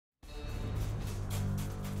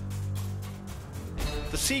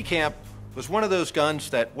The Seecamp was one of those guns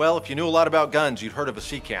that, well, if you knew a lot about guns, you'd heard of a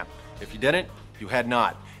Seecamp. If you didn't, you had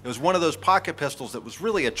not. It was one of those pocket pistols that was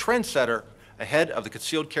really a trendsetter ahead of the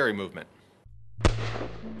concealed carry movement.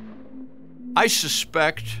 I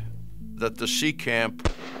suspect that the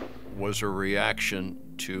Seecamp was a reaction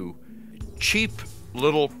to cheap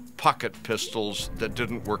little pocket pistols that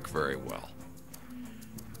didn't work very well.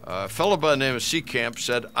 A fellow by the name of Seecamp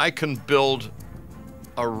said, I can build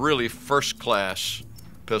a really first-class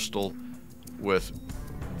pistol with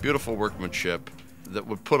beautiful workmanship that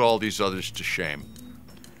would put all these others to shame.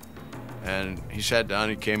 And he sat down,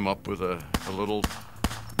 he came up with a little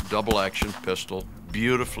double-action pistol,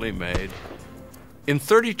 beautifully made, in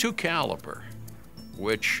 .32 caliber,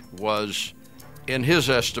 which was, in his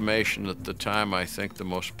estimation at the time, I think the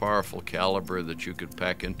most powerful caliber that you could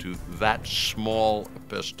pack into that small a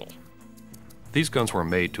pistol. These guns were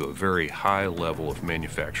made to a very high level of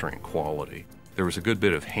manufacturing quality. There was a good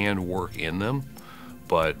bit of handwork in them,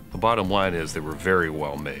 but the bottom line is they were very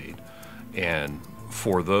well made. And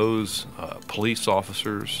for those police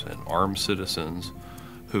officers and armed citizens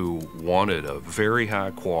who wanted a very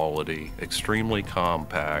high quality, extremely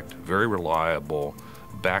compact, very reliable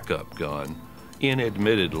backup gun in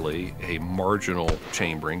admittedly a marginal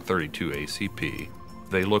chambering .32 ACP,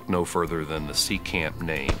 they looked no further than the Seecamp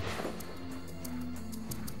name.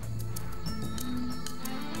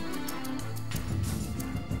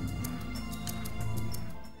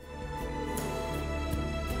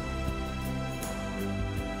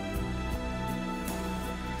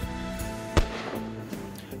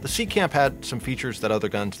 The Seecamp had some features that other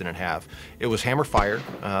guns didn't have. It was hammer fired.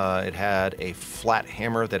 It had a flat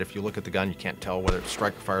hammer that if you look at the gun you can't tell whether it's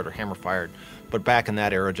striker fired or hammer fired. But back in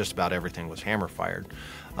that era just about everything was hammer fired.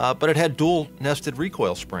 But it had dual nested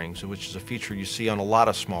recoil springs, which is a feature you see on a lot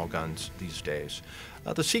of small guns these days.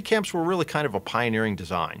 The Seecamps were really kind of a pioneering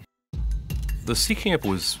design. The Seecamp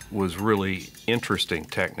was really interesting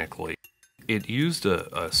technically. It used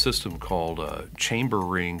a system called chamber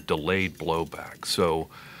ring delayed blowback. So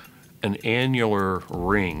an annular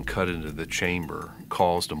ring cut into the chamber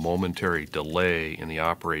caused a momentary delay in the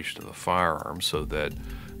operation of the firearm so that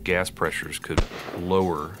gas pressures could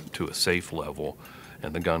lower to a safe level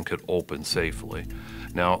and the gun could open safely.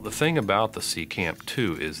 Now, the thing about the Seecamp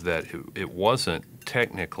too is that it wasn't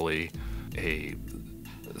technically a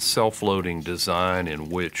self-loading design in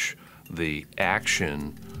which the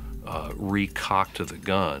action recocked to the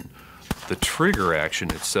gun. The trigger action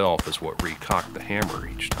itself is what recocked the hammer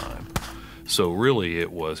each time. So really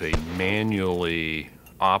it was a manually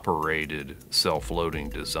operated self-loading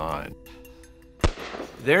design.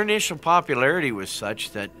 Their initial popularity was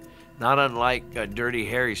such that, not unlike Dirty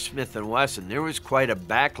Harry Smith & Wesson, there was quite a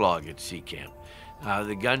backlog at Seecamp.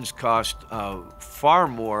 The guns cost far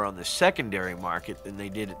more on the secondary market than they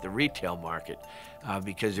did at the retail market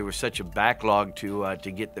because there was such a backlog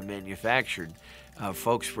to get them manufactured.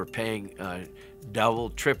 Folks were paying double,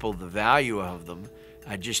 triple the value of them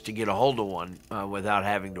just to get a hold of one without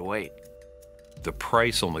having to wait. The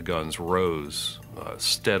price on the guns rose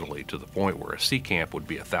steadily to the point where a Seecamp would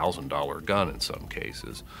be a $1,000 gun in some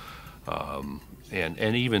cases.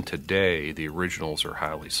 And even today, the originals are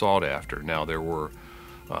highly sought after. Now, there were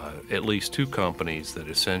at least two companies that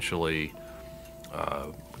essentially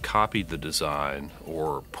copied the design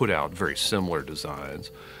or put out very similar designs,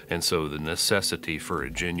 and so the necessity for a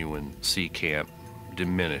genuine Seecamp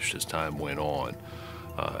diminished as time went on.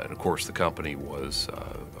 And of course, the company was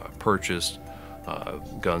purchased.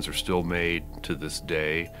 Guns are still made to this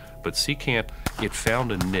day, but Seecamp, it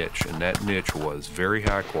found a niche, and that niche was very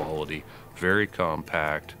high quality, very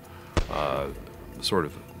compact, sort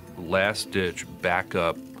of last-ditch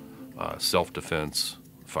backup self-defense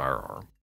firearm.